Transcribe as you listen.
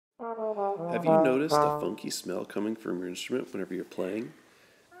Have you noticed a funky smell coming from your instrument whenever you're playing?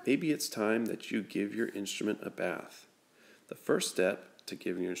 Maybe it's time that you give your instrument a bath. The first step to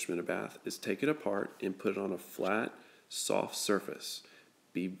giving your instrument a bath is take it apart and put it on a flat, soft surface.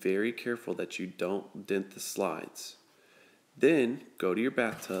 Be very careful that you don't dent the slides. Then go to your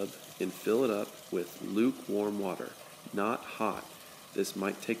bathtub and fill it up with lukewarm water, not hot. This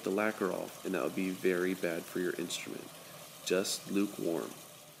might take the lacquer off, and that would be very bad for your instrument. Just lukewarm.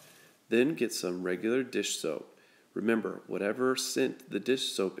 Then get some regular dish soap. Remember, whatever scent the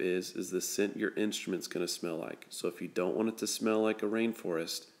dish soap is the scent your instrument's going to smell like. So if you don't want it to smell like a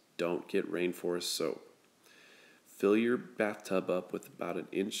rainforest, don't get rainforest soap. Fill your bathtub up with about an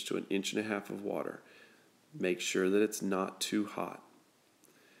inch to an inch and a half of water. Make sure that it's not too hot.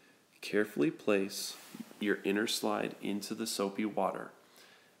 Carefully place your inner slide into the soapy water.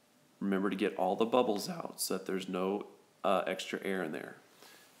 Remember to get all the bubbles out so that there's no extra air in there.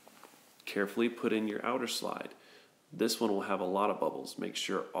 Carefully put in your outer slide. This one will have a lot of bubbles. Make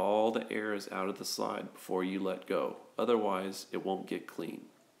sure all the air is out of the slide before you let go. Otherwise, it won't get clean.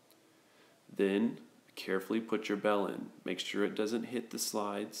 Then, carefully put your bell in. Make sure it doesn't hit the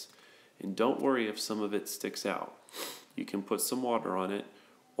slides. And don't worry if some of it sticks out. You can put some water on it,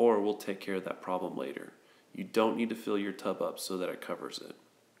 or we'll take care of that problem later. You don't need to fill your tub up so that it covers it.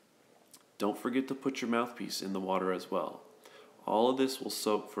 Don't forget to put your mouthpiece in the water as well. All of this will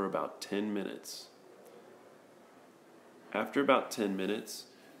soak for about 10 minutes. After about 10 minutes,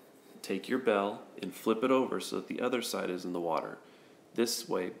 take your bell and flip it over so that the other side is in the water. This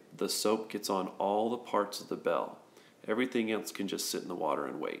way, the soap gets on all the parts of the bell. Everything else can just sit in the water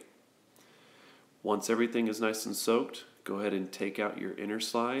and wait. Once everything is nice and soaked, go ahead and take out your inner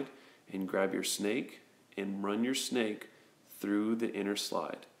slide and grab your snake and run your snake through the inner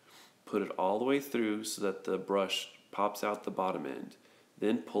slide. Put it all the way through so that the brush pops out the bottom end.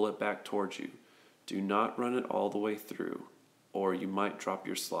 Then pull it back towards you. Do not run it all the way through, or you might drop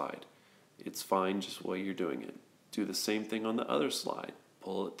your slide. It's fine just the way you're doing it. Do the same thing on the other slide.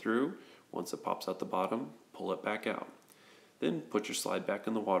 Pull it through. Once it pops out the bottom, pull it back out. Then put your slide back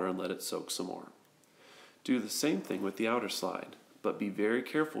in the water and let it soak some more. Do the same thing with the outer slide, but be very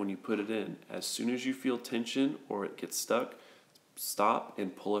careful when you put it in. As soon as you feel tension or it gets stuck, stop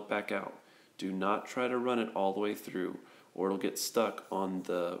and pull it back out. Do not try to run it all the way through, or it'll get stuck on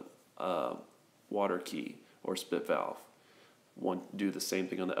the water key or spit valve. Do the same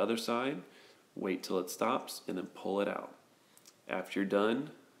thing on the other side. Wait till it stops and then pull it out. After you're done,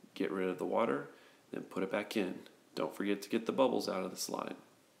 get rid of the water, then put it back in. Don't forget to get the bubbles out of the slide.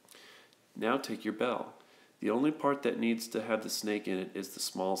 Now take your bell. The only part that needs to have the snake in it is the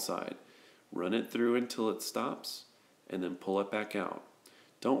small side. Run it through until it stops, and then pull it back out.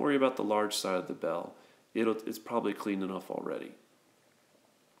 Don't worry about the large side of the bell. It's probably clean enough already.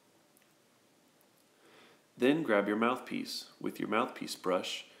 Then grab your mouthpiece. With your mouthpiece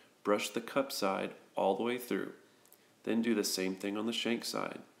brush, brush the cup side all the way through. Then do the same thing on the shank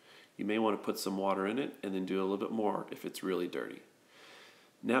side. You may want to put some water in it and then do a little bit more if it's really dirty.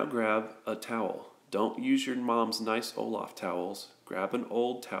 Now grab a towel. Don't use your mom's nice Olaf towels. Grab an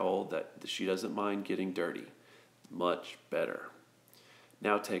old towel that she doesn't mind getting dirty. Much better.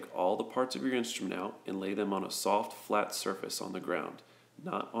 Now take all the parts of your instrument out and lay them on a soft, flat surface on the ground,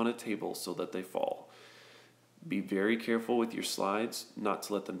 not on a table so that they fall. Be very careful with your slides not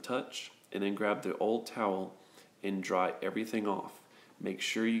to let them touch, and then grab the old towel and dry everything off. Make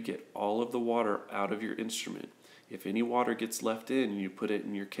sure you get all of the water out of your instrument. If any water gets left in and you put it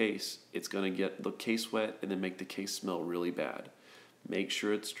in your case, it's going to get the case wet and then make the case smell really bad. Make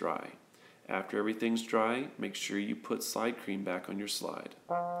sure it's dry. After everything's dry, make sure you put slide cream back on your slide.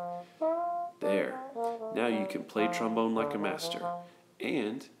 There. Now you can play trombone like a master.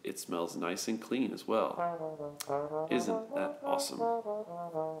 And it smells nice and clean as well. Isn't that awesome?